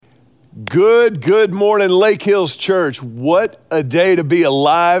Good morning, Lake Hills Church. What a day to be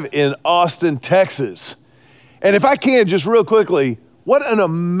alive in Austin, Texas. And if I can, just real quickly, what an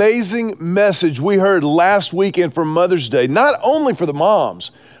amazing message we heard last weekend for Mother's Day, not only for the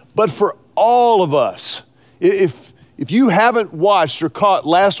moms, but for all of us. If you haven't watched or caught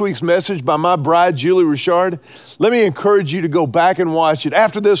last week's message by my bride, Julie Richard, let me encourage you to go back and watch it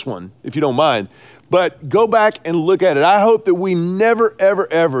after this one, if you don't mind. But go back and look at it. I hope that we never,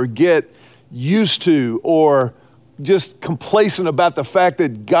 ever get used to or just complacent about the fact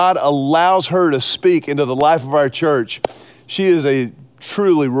that God allows her to speak into the life of our church. She is a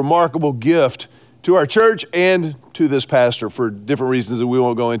truly remarkable gift to our church and to this pastor for different reasons that we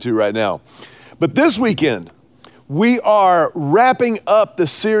won't go into right now. But this weekend, we are wrapping up the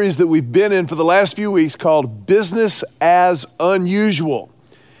series that we've been in for the last few weeks called Business as Unusual.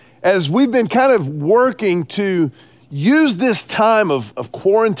 As we've been kind of working to use this time of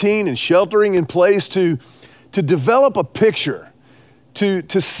quarantine and sheltering in place to develop a picture,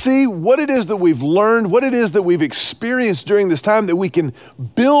 to see what it is that we've learned, what it is that we've experienced during this time that we can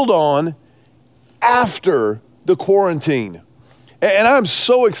build on after the quarantine. And I'm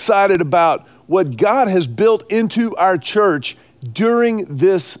so excited about what God has built into our church during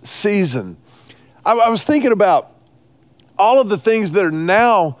this season. I was thinking about all of the things that are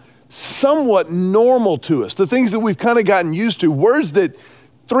now somewhat normal to us, the things that we've kind of gotten used to, words that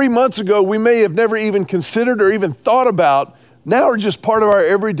 3 months ago we may have never even considered or even thought about, now are just part of our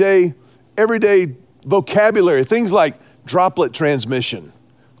everyday vocabulary. Things like droplet transmission,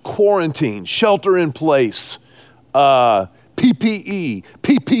 quarantine, shelter in place, PPE,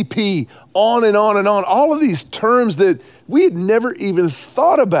 PPP, on and on and on. All of these terms that we had never even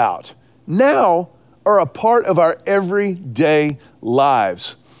thought about now are a part of our everyday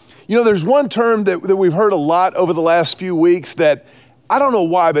lives. You know, there's one term that we've heard a lot over the last few weeks that I don't know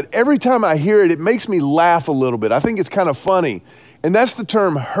why, but every time I hear it, it makes me laugh a little bit. I think it's kind of funny. And that's the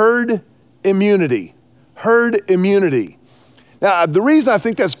term herd immunity. Herd immunity. Now, the reason I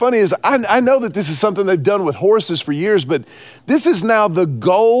think that's funny is I know that this is something they've done with horses for years, but this is now the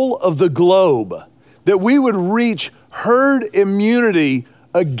goal of the globe, that we would reach herd immunity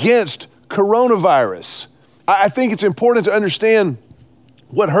against coronavirus. I think it's important to understand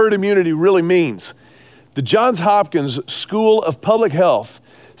what herd immunity really means. The Johns Hopkins School of Public Health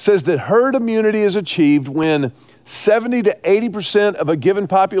says that herd immunity is achieved when 70 to 80% of a given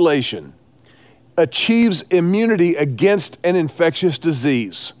population achieves immunity against an infectious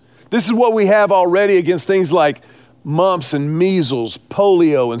disease. This is what we have already against things like mumps and measles,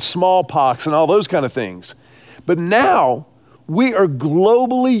 polio and smallpox and all those kind of things. But now we are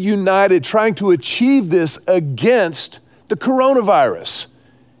globally united trying to achieve this against the coronavirus.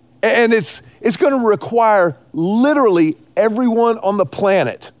 And it's going to require literally everyone on the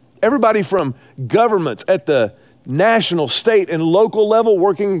planet, everybody from governments at the national, state, and local level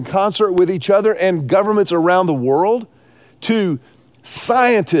working in concert with each other and governments around the world, to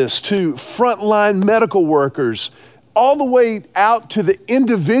scientists, to frontline medical workers, all the way out to the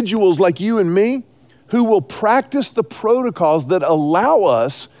individuals like you and me who will practice the protocols that allow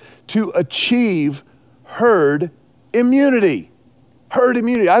us to achieve herd immunity. Herd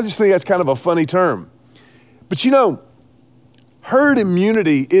immunity. I just think that's kind of a funny term. But you know, herd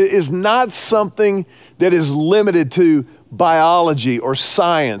immunity is not something that is limited to biology or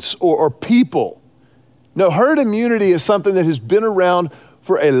science or people. No, herd immunity is something that has been around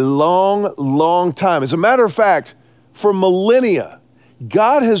for a long time. As a matter of fact, for millennia,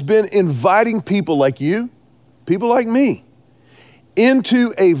 God has been inviting people like you, people like me,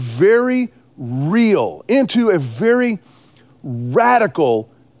 into a very real, into a very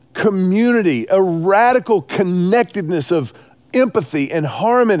radical community, a radical connectedness of empathy and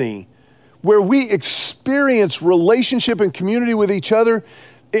harmony, where we experience relationship and community with each other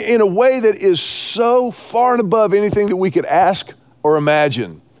in a way that is so far and above anything that we could ask or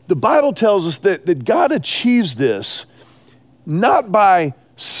imagine. The Bible tells us that God achieves this not by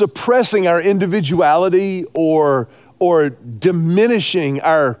suppressing our individuality or diminishing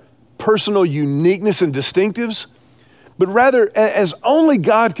our personal uniqueness and distinctives, but rather, as only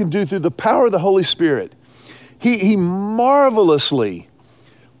God can do through the power of the Holy Spirit, He marvelously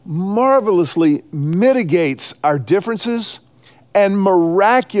mitigates our differences and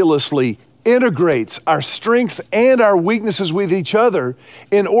miraculously integrates our strengths and our weaknesses with each other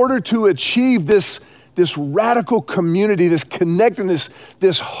in order to achieve this radical community, this connectedness,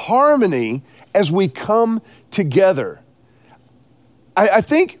 this harmony as we come together. I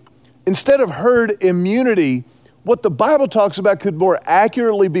think instead of herd immunity, what the Bible talks about could more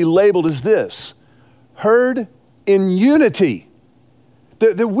accurately be labeled as this: herd in unity.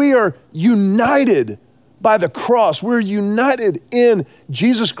 that we are united by the cross. We're united in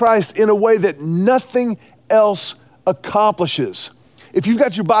Jesus Christ in a way that nothing else accomplishes. If you've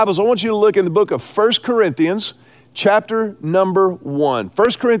got your Bibles, I want you to look in the book of 1 Corinthians, chapter number 1.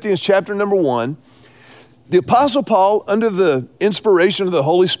 1 Corinthians, chapter number 1. The Apostle Paul, under the inspiration of the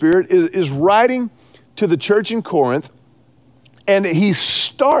Holy Spirit, is writing to the church in Corinth, and he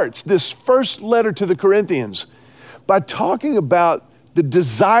starts this first letter to the Corinthians by talking about the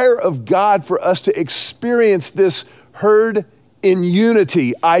desire of God for us to experience this herd in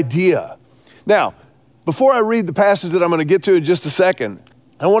unity idea. Now, before I read the passage that I'm going to get to in just a second,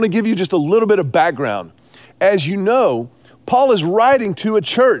 I want to give you just a little bit of background. As you know, Paul is writing to a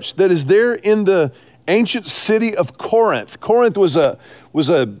church that is there in the ancient city of Corinth. Corinth was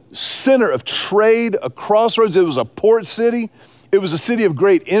a center of trade, a crossroads. It was a port city. It was a city of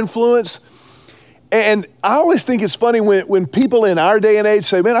great influence. And I always think it's funny when people in our day and age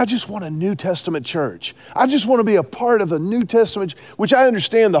say, man, I just want a New Testament church. I just want to be a part of a New Testament, which I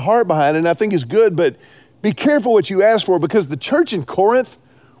understand the heart behind it and I think is good, but be careful what you ask for, because the church in Corinth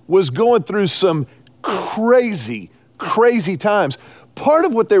was going through some crazy times. Part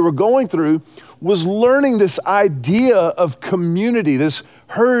of what they were going through was learning this idea of community, this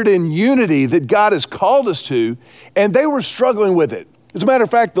herd in unity that God has called us to, and they were struggling with it. As a matter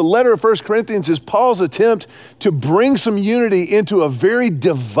of fact, the letter of 1 Corinthians is Paul's attempt to bring some unity into a very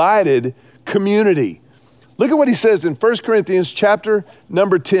divided community. Look at what he says in 1 Corinthians chapter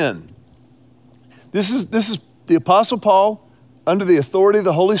number 10. This is the Apostle Paul, under the authority of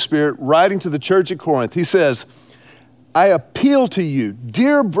the Holy Spirit, writing to the church at Corinth. He says, I appeal to you,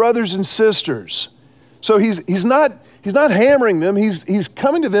 dear brothers and sisters. So he's not hammering them. He's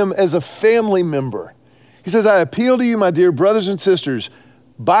coming to them as a family member. He says, I appeal to you, my dear brothers and sisters,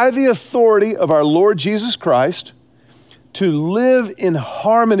 by the authority of our Lord Jesus Christ, to live in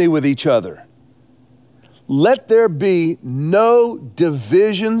harmony with each other. Let there be no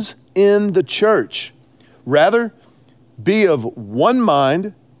divisions in the church. Rather, be of one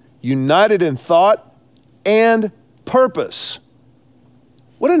mind, united in thought and purpose.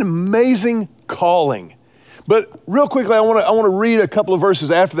 What an amazing calling. But real quickly, I want to read a couple of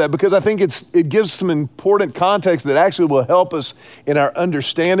verses after that, because I think it gives some important context that actually will help us in our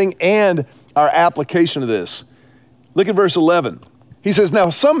understanding and our application of this. Look at verse 11. He says, now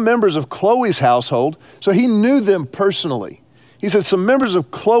some members of Chloe's household, so he knew them personally. He said, some members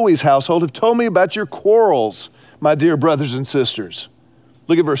of Chloe's household have told me about your quarrels, my dear brothers and sisters.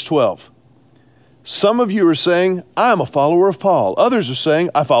 Look at verse 12. Some of you are saying, I'm a follower of Paul. Others are saying,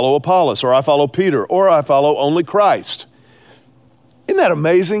 I follow Apollos, or I follow Peter, or I follow only Christ. Isn't that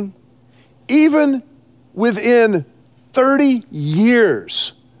amazing? Even within 30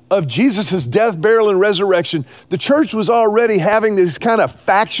 years of Jesus' death, burial, and resurrection, the church was already having this kind of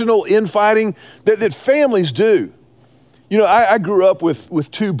factional infighting that families do. You know, I grew up with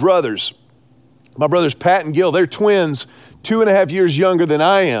two brothers. My brothers, Pat and Gil, they're twins, 2.5 years younger than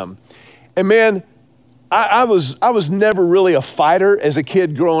I am. And man, I was never really a fighter as a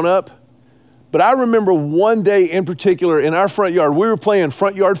kid growing up, but I remember one day in particular in our front yard, we were playing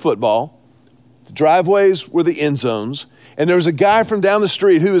front yard football. The driveways were the end zones, and there was a guy from down the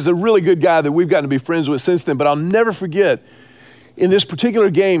street who is a really good guy that we've gotten to be friends with since then, but I'll never forget, in this particular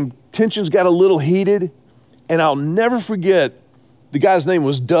game, tensions got a little heated, and I'll never forget, the guy's name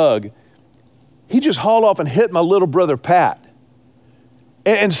was Doug. He just hauled off and hit my little brother, Pat.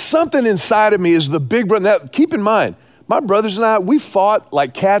 And something inside of me is the big brother. Now, keep in mind, my brothers and I, we fought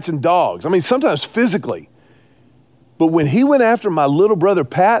like cats and dogs. I mean, sometimes physically. But when he went after my little brother,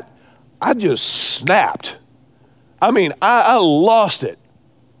 Pat, I just snapped. I mean, I lost it.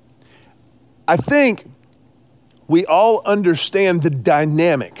 I think we all understand the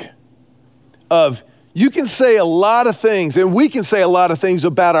dynamic of, you can say a lot of things, and we can say a lot of things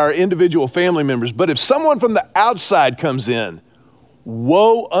about our individual family members, but if someone from the outside comes in,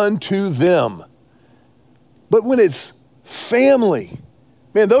 woe unto them. But when it's family,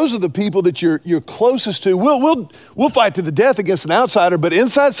 man, those are the people that you're closest to. We'll fight to the death against an outsider, but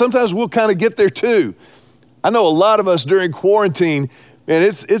inside sometimes we'll kind of get there too. I know a lot of us during quarantine, man,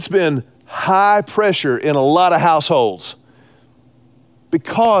 it's been high pressure in a lot of households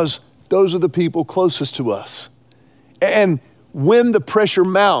because those are the people closest to us. And when the pressure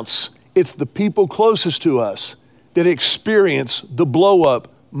mounts, it's the people closest to us that experience the blow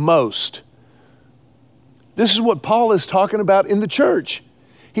up most. This is what Paul is talking about in the church.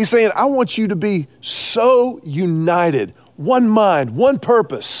 He's saying, I want you to be so united, one mind, one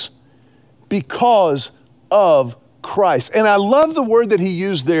purpose, because of Christ. And I love the word that he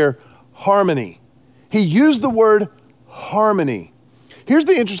used there, harmony. He used the word harmony. Here's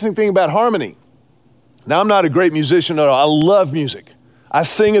the interesting thing about harmony. Now, I'm not a great musician at all. I love music. I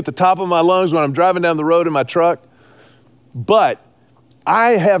sing at the top of my lungs when I'm driving down the road in my truck. But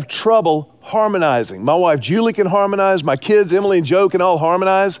I have trouble harmonizing. My wife, Julie, can harmonize. My kids, Emily and Joe, can all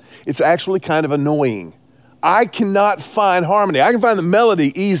harmonize. It's actually kind of annoying. I cannot find harmony. I can find the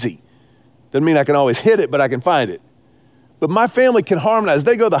melody easy. Doesn't mean I can always hit it, but I can find it. But my family can harmonize.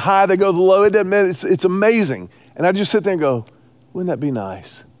 They go the high, they go the low. It doesn't matter. It's amazing. And I just sit there and go, wouldn't that be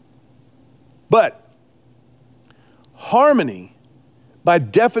nice? But harmony, by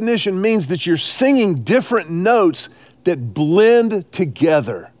definition, means that you're singing different notes that blend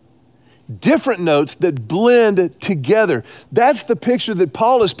together. Different notes that blend together. That's the picture that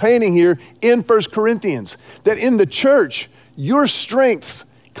Paul is painting here in 1 Corinthians. That in the church, your strengths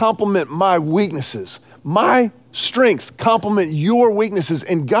complement my weaknesses. My strengths complement your weaknesses,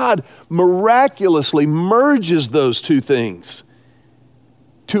 and God miraculously merges those two things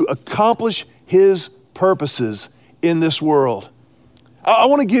to accomplish His purposes in this world. I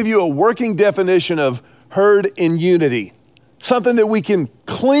want to give you a working definition of herd in unity, something that we can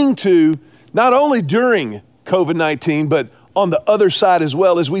cling to not only during COVID-19, but on the other side as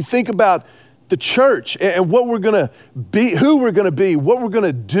well, as we think about the church and what we're going to be, who we're going to be, what we're going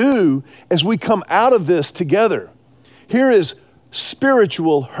to do as we come out of this together. Here is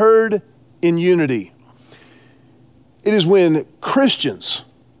spiritual herd in unity. It is when Christians,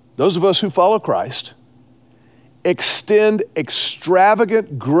 those of us who follow Christ, extend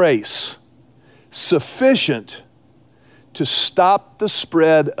extravagant grace sufficient to stop the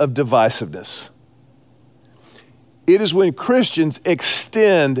spread of divisiveness. It is when Christians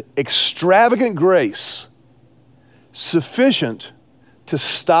extend extravagant grace sufficient to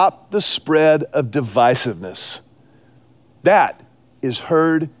stop the spread of divisiveness. That is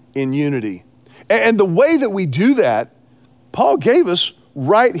herd in unity. And the way that we do that, Paul gave us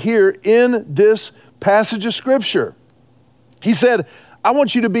right here in this passage of Scripture. He said, I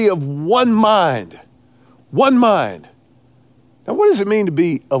want you to be of one mind. One mind. Now, what does it mean to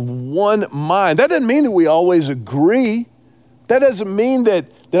be of one mind? That doesn't mean that we always agree. That doesn't mean that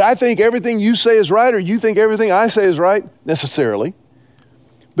I think everything you say is right or you think everything I say is right, necessarily.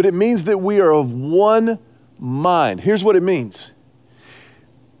 But it means that we are of one mind. Here's what it means.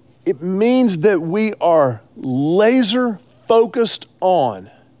 It means that we are laser focused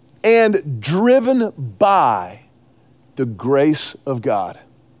on and driven by the grace of God.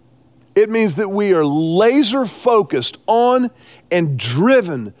 It means that we are laser focused on and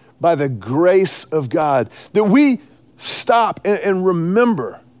driven by the grace of God. That we stop and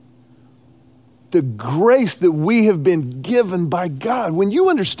remember the grace that we have been given by God. When you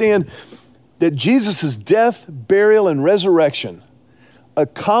understand that Jesus' death, burial, and resurrection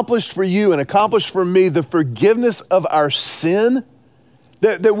accomplished for you and accomplished for me the forgiveness of our sin,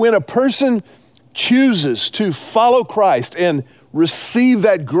 that when a person chooses to follow Christ and receive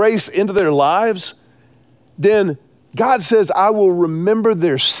that grace into their lives, then God says, I will remember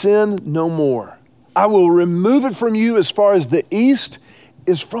their sin no more. I will remove it from you as far as the east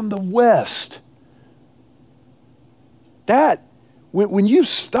is from the west. That, when you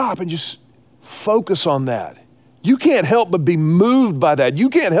stop and just focus on that, you can't help but be moved by that. You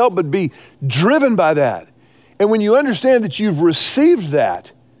can't help but be driven by that. And when you understand that you've received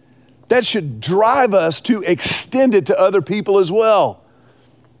that, that should drive us to extend it to other people as well.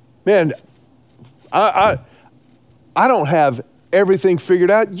 Man, I don't have everything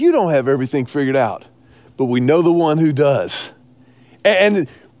figured out. You don't have everything figured out. But we know the one who does. And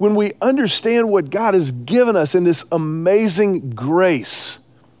when we understand what God has given us in this amazing grace,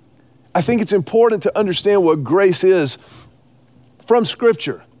 I think it's important to understand what grace is from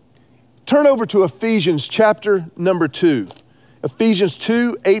Scripture. Turn over to Ephesians chapter number 2. Ephesians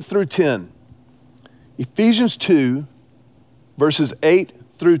 2, 8 through 10. Ephesians 2, verses 8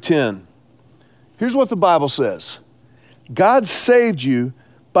 through 10. Here's what the Bible says. God saved you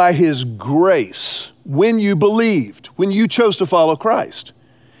by His grace when you believed, when you chose to follow Christ.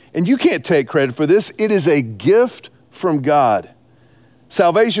 And you can't take credit for this. It is a gift from God.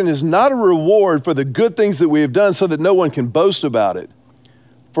 Salvation is not a reward for the good things that we have done so that no one can boast about it.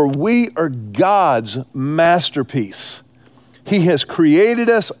 For we are God's masterpiece. He has created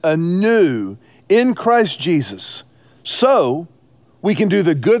us anew in Christ Jesus so we can do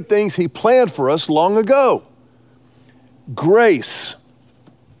the good things He planned for us long ago. Grace.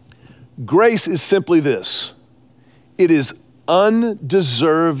 Grace is simply this. It is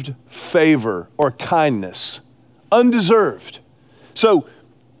undeserved favor or kindness. Undeserved. So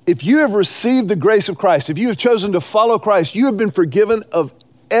if you have received the grace of Christ, if you have chosen to follow Christ, you have been forgiven of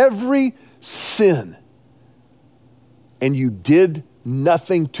every sin. And you did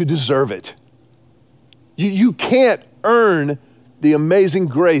nothing to deserve it. You can't earn the amazing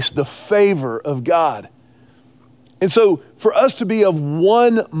grace, the favor of God. And so for us to be of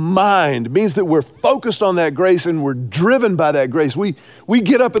one mind means that we're focused on that grace and we're driven by that grace. We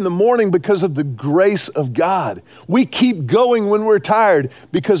get up in the morning because of the grace of God. We keep going when we're tired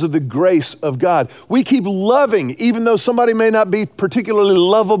because of the grace of God. We keep loving even though somebody may not be particularly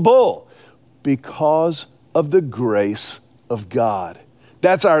lovable because of the grace of God.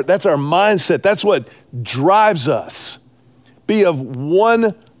 That's our mindset. That's what drives us. Be of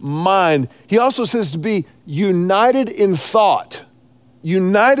one mind. He also says to be united in thought.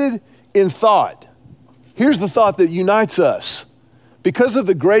 United in thought. Here's the thought that unites us. Because of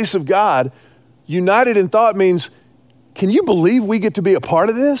the grace of God, united in thought means, can you believe we get to be a part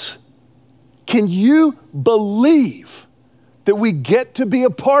of this? Can you believe that we get to be a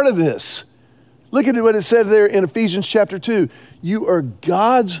part of this? Look at what it said there in Ephesians chapter 2. You are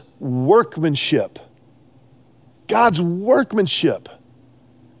God's workmanship. God's workmanship.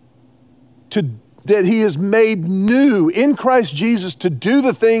 That he has made new in Christ Jesus to do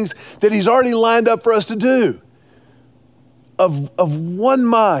the things that he's already lined up for us to do. Of one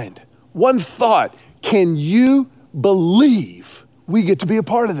mind, one thought. Can you believe we get to be a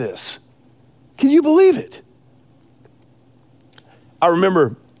part of this? Can you believe it? I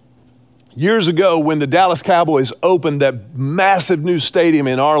remember years ago when the Dallas Cowboys opened that massive new stadium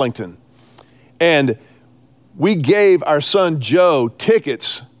in Arlington, and we gave our son Joe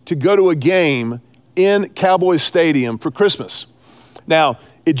tickets to go to a game in Cowboys Stadium for Christmas. Now,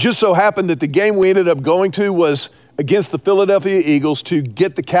 it just so happened that the game we ended up going to was against the Philadelphia Eagles to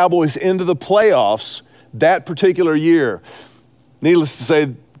get the Cowboys into the playoffs that particular year. Needless to say,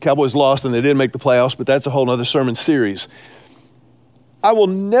 the Cowboys lost and they didn't make the playoffs, but that's a whole other sermon series. I will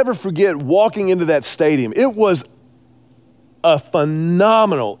never forget walking into that stadium. It was a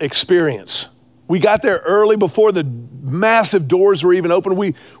phenomenal experience. We got there early before the massive doors were even open.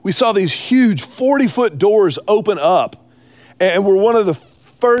 We saw these huge 40-foot doors open up, and we're one of the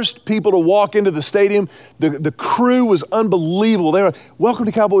first people to walk into the stadium. The crew was unbelievable. They were, welcome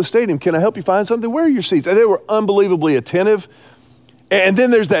to Cowboys Stadium. Can I help you find something? Where are your seats? And they were unbelievably attentive. And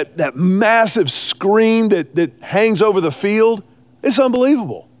then there's that massive screen that hangs over the field. It's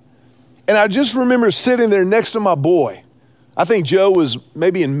unbelievable. And I just remember sitting there next to my boy. I think Joe was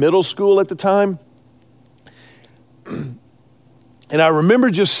maybe in middle school at the time. And I remember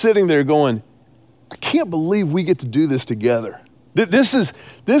just sitting there going, I can't believe we get to do this together. This is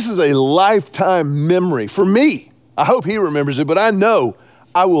a lifetime memory for me. I hope he remembers it, but I know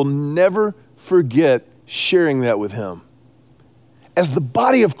I will never forget sharing that with him. As the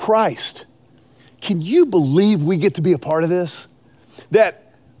body of Christ, can you believe we get to be a part of this?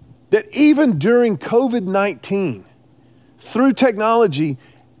 That even during COVID-19, through technology,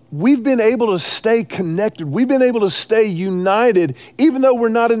 we've been able to stay connected. We've been able to stay united, even though we're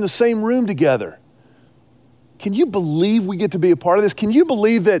not in the same room together. Can you believe we get to be a part of this? Can you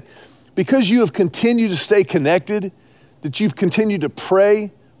believe that because you have continued to stay connected, that you've continued to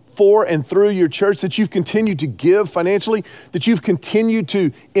pray for and through your church, that you've continued to give financially, that you've continued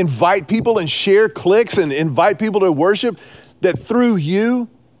to invite people and share cliques and invite people to worship, that through you,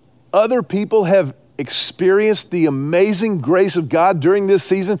 other people have experienced the amazing grace of God during this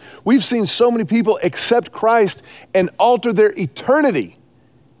season? We've seen so many people accept Christ and alter their eternity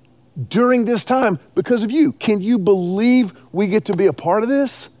during this time because of you. Can you believe we get to be a part of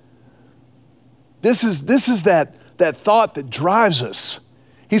this? This is that thought that drives us.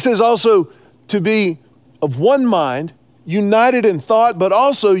 He says also to be of one mind, united in thought, but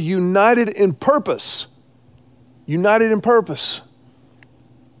also united in purpose. United in purpose.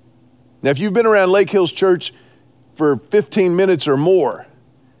 Now, if you've been around Lake Hills Church for 15 minutes or more,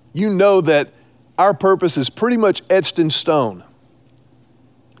 you know that our purpose is pretty much etched in stone.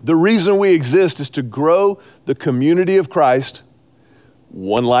 The reason we exist is to grow the community of Christ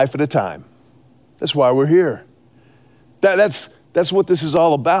one life at a time. That's why we're here. That's what this is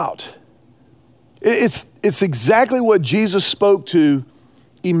all about. It's exactly what Jesus spoke to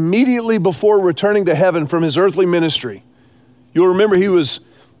immediately before returning to heaven from his earthly ministry. You'll remember he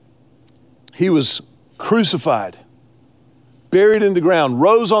was crucified, buried in the ground,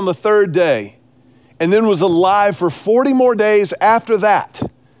 rose on the third day, and then was alive for 40 more days after that,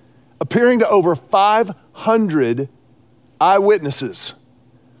 appearing to over 500 eyewitnesses.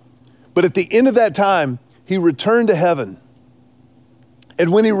 But at the end of that time, he returned to heaven.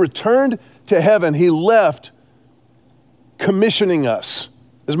 And when he returned to heaven, he left commissioning us.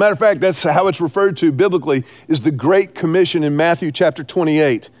 As a matter of fact, that's how it's referred to biblically, is the Great Commission in Matthew chapter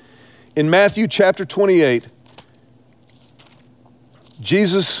 28. In Matthew chapter 28,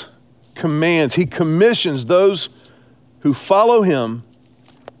 Jesus commands, he commissions those who follow him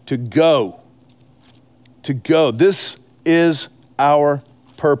to go. To go. This is our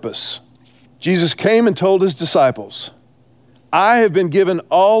purpose. Jesus came and told his disciples, I have been given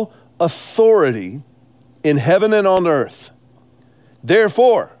all authority in heaven and on earth.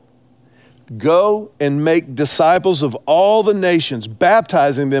 Therefore, go and make disciples of all the nations,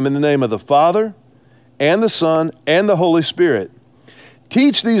 baptizing them in the name of the Father and the Son and the Holy Spirit.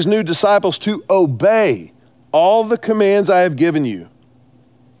 Teach these new disciples to obey all the commands I have given you.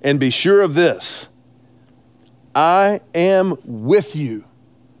 And be sure of this, I am with you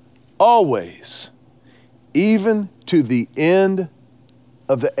always, even to the end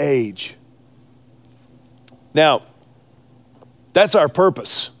of the age. Now, that's our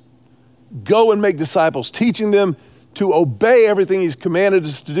purpose. Go and make disciples, teaching them to obey everything he's commanded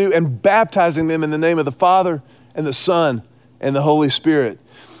us to do and baptizing them in the name of the Father and the Son and the Holy Spirit.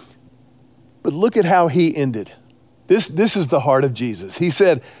 But look at how he ended. This is the heart of Jesus. He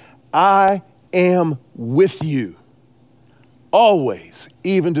said, I am with you always,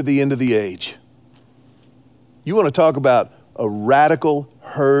 even to the end of the age. You want to talk about a radical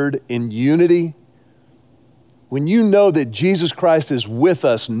herd in unity? When you know that Jesus Christ is with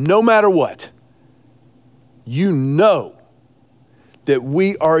us no matter what, you know that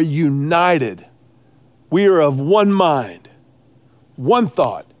we are united. We are of one mind, one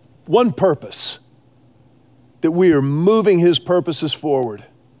thought, one purpose, that we are moving his purposes forward.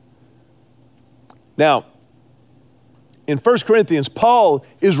 Now, in 1 Corinthians, Paul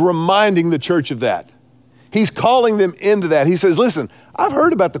is reminding the church of that. He's calling them into that. He says, listen, I've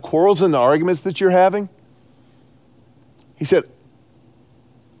heard about the quarrels and the arguments that you're having. He said,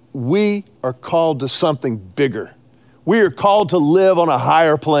 we are called to something bigger. We are called to live on a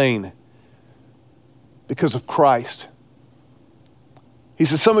higher plane because of Christ. He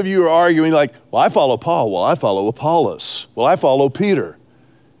said, some of you are arguing like, well, I follow Paul. Well, I follow Apollos. Well, I follow Peter.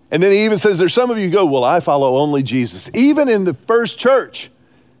 And then he even says, there's some of you who go, well, I follow only Jesus. Even in the first church,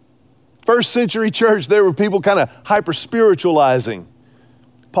 first century church, there were people kind of hyper-spiritualizing.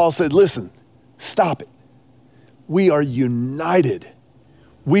 Paul said, listen, stop it. We are united.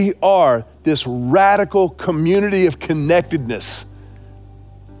 We are this radical community of connectedness.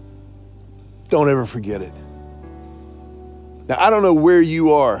 Don't ever forget it. Now, I don't know where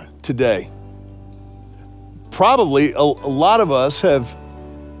you are today. Probably a lot of us have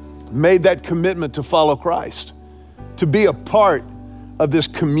made that commitment to follow Christ, to be a part of this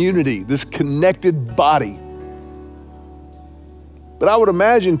community, this connected body. But I would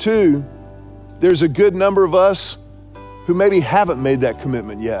imagine too, there's a good number of us who maybe haven't made that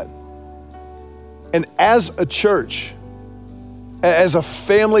commitment yet. And as a church, as a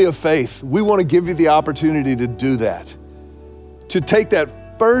family of faith, we want to give you the opportunity to do that, to take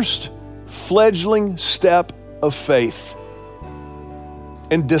that first fledgling step of faith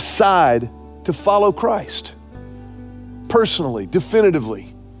and decide to follow Christ personally,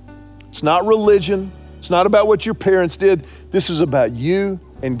 definitively. It's not religion. It's not about what your parents did. This is about you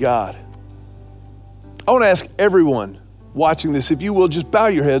and God. I want to ask everyone watching this, if you will, just bow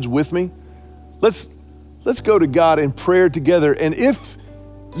your heads with me. Let's go to God in prayer together. And if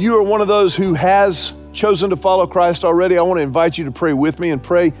you are one of those who has chosen to follow Christ already, I want to invite you to pray with me and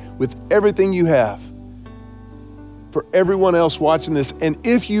pray with everything you have for everyone else watching this. And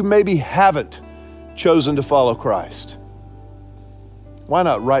if you maybe haven't chosen to follow Christ, why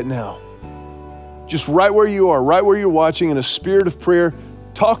not right now? Just right where you are, right where you're watching, in a spirit of prayer,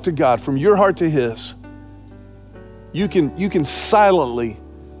 talk to God from your heart to his. You can silently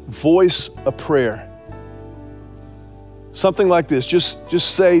voice a prayer. Something like this.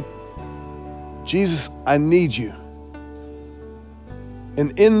 Just say, Jesus, I need you.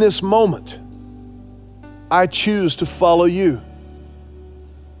 And in this moment, I choose to follow you.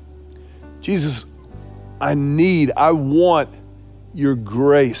 Jesus, I want your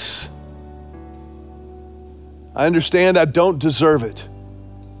grace. I understand I don't deserve it,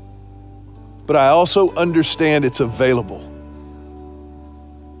 but I also understand it's available.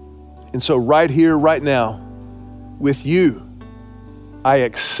 And so right here, right now, with you, I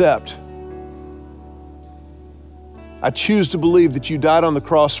accept. I choose to believe that you died on the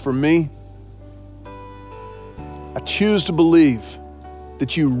cross for me. I choose to believe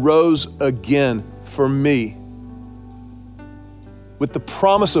that you rose again for me with the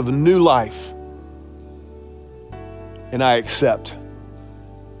promise of a new life. And I accept.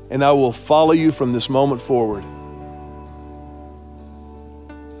 And I will follow you from this moment forward.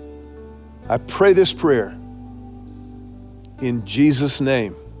 I pray this prayer in Jesus'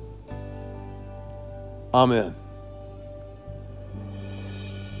 name. Amen.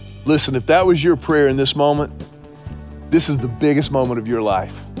 Listen, if that was your prayer in this moment, this is the biggest moment of your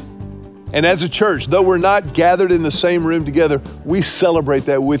life. And as a church, though we're not gathered in the same room together, we celebrate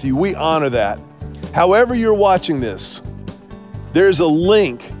that with you. We honor that. However you're watching this, there's a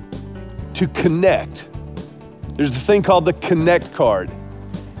link to connect. There's the thing called the Connect card.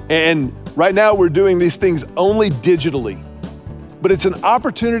 And right now we're doing these things only digitally. But it's an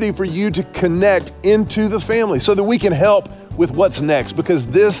opportunity for you to connect into the family so that we can help with what's next, because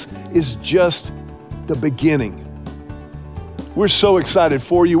this is just the beginning. We're so excited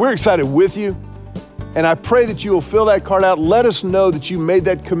for you. We're excited with you. And I pray that you will fill that card out. Let us know that you made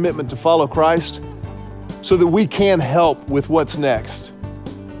that commitment to follow Christ so that we can help with what's next.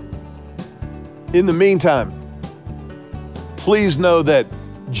 In the meantime, please know that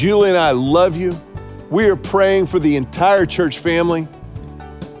Julie and I love you. We are praying for the entire church family.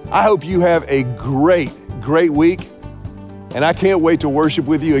 I hope you have a great, great week. And I can't wait to worship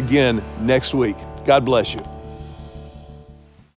with you again next week. God bless you.